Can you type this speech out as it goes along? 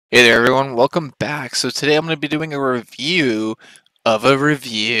Hey there everyone, welcome back. So today I'm going to be doing a review of a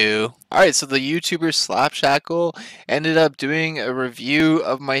review. Alright, so the YouTuber Slapshakle ended up doing a review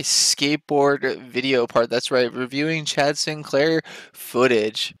of my skateboard video part. That's right, reviewing ChaddSinclair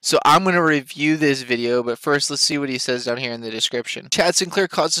footage. So I'm going to review this video, but first let's see what he says down here in the description. ChaddSinclair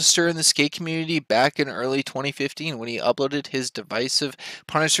caused a stir in the skate community back in early 2015 when he uploaded his divisive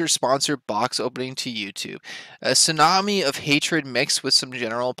Punisher-sponsored box opening to YouTube. A tsunami of hatred mixed with some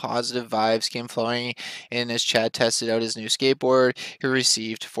general positive vibes came flowing in as Chad tested out his new skateboard he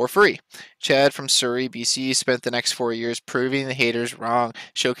received for free. Chad from Surrey, BC spent the next 4 years proving the haters wrong,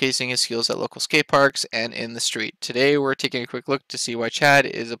 showcasing his skills at local skate parks and in the street. Today we're taking a quick look to see why Chad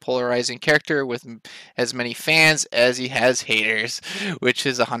is a polarizing character with as many fans as he has haters, which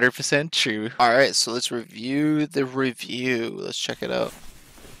is 100% true. Alright, so let's review the review. Let's check it out.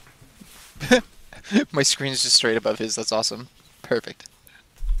 My screen's just straight above his, that's awesome. Perfect.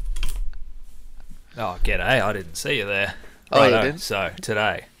 Oh, g'day, I didn't see you there. Oh, you didn't? So,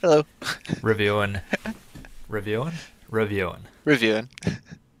 today, hello. reviewing.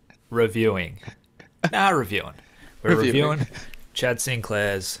 Nah, reviewing. We're reviewing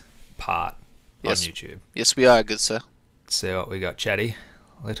ChaddSinclair's part on YouTube. Yes, we are, good sir. Let's see what we got. Chatty.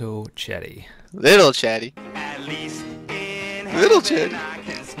 Little Chatty. Little Chatty. Little Chatty.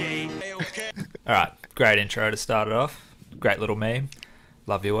 Alright, great intro to start it off. Great little meme.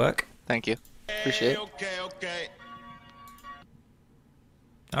 Love your work. Thank you. Appreciate it.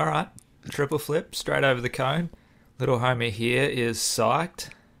 Alright, triple flip, straight over the cone. Little homie here is psyched.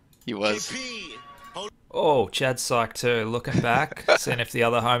 He was. Oh, Chad's psyched too. Looking back, seeing if the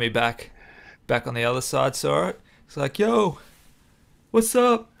other homie back on the other side saw it. He's like, yo, what's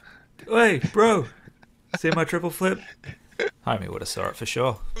up? Hey, bro, see my triple flip? Homie would have saw it for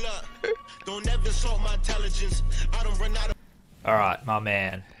sure. Alright, my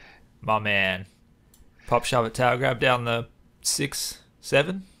man. Pop, shove it, tail grab down the 6.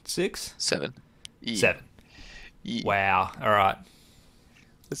 7? 6? 7. Yeah. 7. Yeah. Wow. Alright.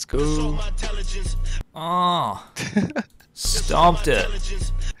 Let's go. Oh. Stomped it.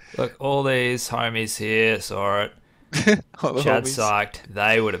 Look, all these homies here saw it. Chad psyched.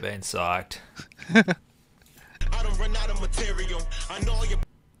 They would have been psyched.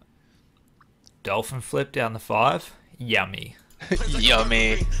 Dolphin flip down the 5. Yummy.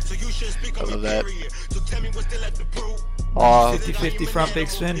 Yummy. I love that. Oh, 50-50 front big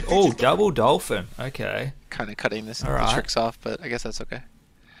spin. Oh, double dolphin. Okay. Kind of cutting the tricks off, but I guess that's okay.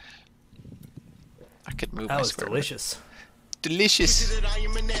 I could move. That was delicious. Delicious.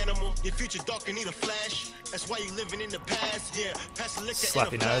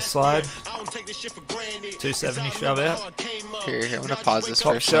 Slappy nose slide. 270 shove out. Here, I'm gonna pause this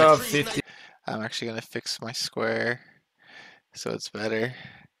Top for a shove, second. 50. I'm actually gonna fix my square so it's better.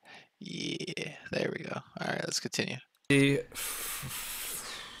 Yeah, there we go. All right, let's continue.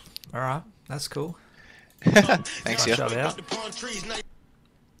 All right, that's cool. Thanks, you. Shove out.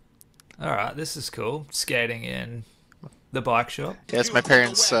 All right, this is cool. Skating in the bike shop. Yeah, it's my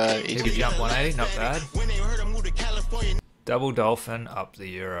parents' ATV jump 180, not bad. Double dolphin up the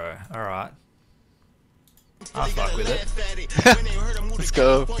Euro. All right. I'll fuck with it. Let's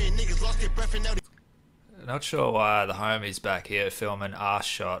go. Not sure why the homie's back here filming ass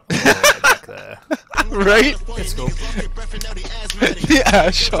shot all the way back there. Right? It's cool. The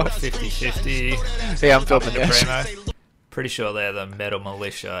ass shot. 50-50. Yeah, I'm filming the ass shot. Pretty sure they're the Metal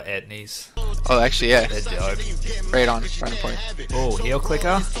Militia Etnies. Oh, actually, yeah. They're dope. Right on point. Oh, heel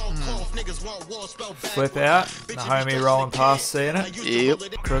clicker. Flip out. The homie rolling past, seeing it. Yep.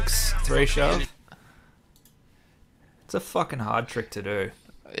 Crooks 3 shove. It's a fucking hard trick to do.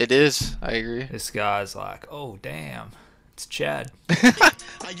 It is. I agree. This guy's like, oh damn, it's Chad.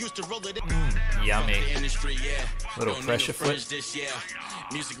 Yummy. Little pressure flip.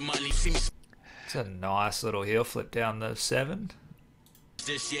 It's a nice little heel flip down the 7. I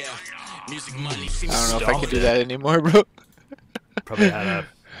don't know if I can do that anymore, bro. Probably had a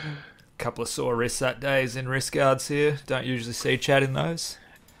couple of sore wrists that day. He's in wrist guards here. Don't usually see Chad in those.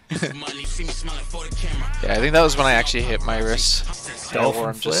 Yeah, I think that was when I actually hit my wrist.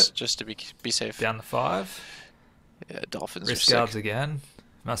 Dolphin flip. Just to be safe. Down the 5. Yeah, dolphins wrist are guards sick. again.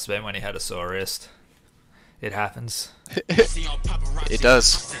 Must have been when he had a sore wrist. It happens. It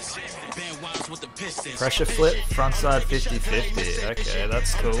does. Pressure flip, frontside 50-50. Okay,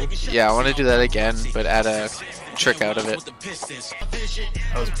 that's cool. Yeah, I want to do that again, but add a trick out of it.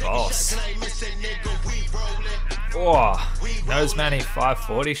 That was boss. Oh, nose manny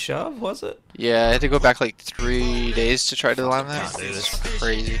 540 shove, was it? Yeah, I had to go back like 3 days to try to land that. Can't do this.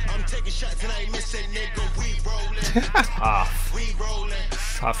 Crazy. Half.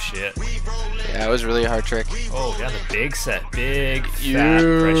 Tough shit. Yeah, it was really a hard trick. Oh, down the big set. Big, fat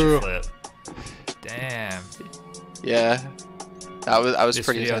pressure flip. Damn. Yeah. I was This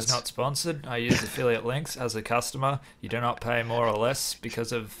pretty video intense. is not sponsored. I use affiliate links as a customer. You do not pay more or less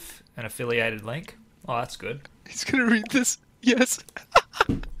because of an affiliated link. Oh, that's good. He's gonna read this. Yes.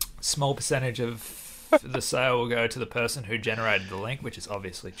 Small percentage of the sale will go to the person who generated the link, which is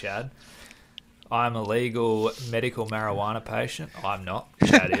obviously Chad. I'm a legal medical marijuana patient. I'm not.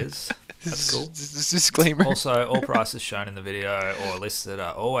 Chad is. That's cool. This is disclaimer. Also, all prices shown in the video or listed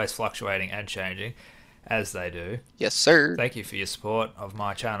are always fluctuating and changing, as they do. Yes, sir. Thank you for your support of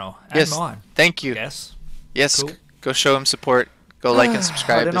my channel and Yes, mine. thank you. Yes. Yes, Cool. go show him support. Go like and I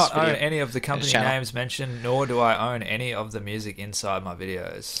subscribe do this not video. own any of the company channel. names mentioned, nor do I own any of the music inside my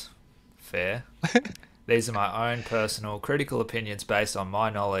videos. Fair. These are my own personal critical opinions based on my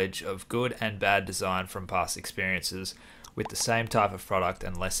knowledge of good and bad design from past experiences with the same type of product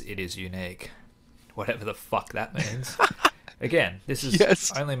unless it is unique. Whatever the fuck that means. Again, this is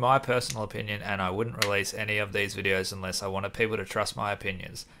Yes. only my personal opinion and I wouldn't release any of these videos unless I wanted people to trust my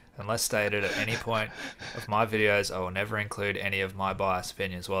opinions. Unless stated at any point of my videos, I will never include any of my biased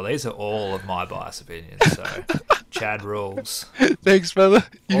opinions. Well, these are all of my biased opinions, so Chad rules. Thanks, brother.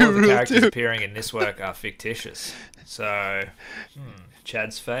 You All of the rule characters too. appearing in this work are fictitious. So,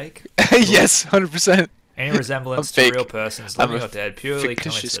 Chad's fake. Yes, 100%. Any resemblance I'm to fake. real persons, I'm living a or dead, purely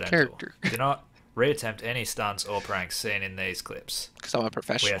fictitious coincidental. character. Do not reattempt any stunts or pranks seen in these clips. Because I'm a We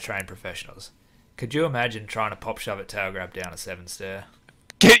professional. are trained professionals. Could you imagine trying to pop shove a tail grab down a 7 stair?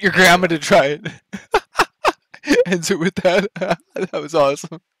 Get your grandma to try it. Ends it with that. That was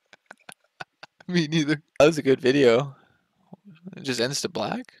awesome. Me neither. That was a good video. It just ends to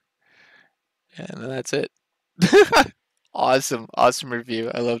black. And then that's it. Awesome. Awesome review.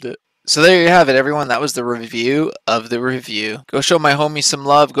 I loved it. So there you have it, everyone. That was the review of the review. Go show my homie some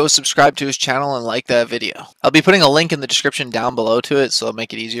love. Go subscribe to his channel and like that video. I'll be putting a link in the description down below to it, so it'll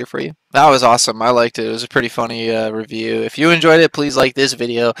make it easier for you. That was awesome. I liked it. It was a pretty funny review. If you enjoyed it, please like this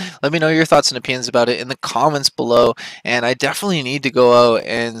video. Let me know your thoughts and opinions about it in the comments below. And I definitely need to go out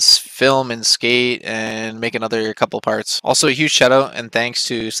and film and skate and make another couple parts. Also, a huge shout out and thanks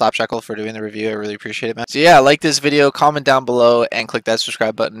to Slapshakle for doing the review. I really appreciate it, man. So yeah, like this video, comment down below, and click that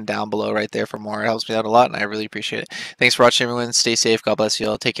subscribe button down below right there for more. It helps me out a lot, and I really appreciate it. Thanks for watching, everyone. Stay safe. God bless you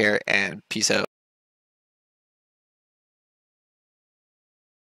all. Take care, and peace out.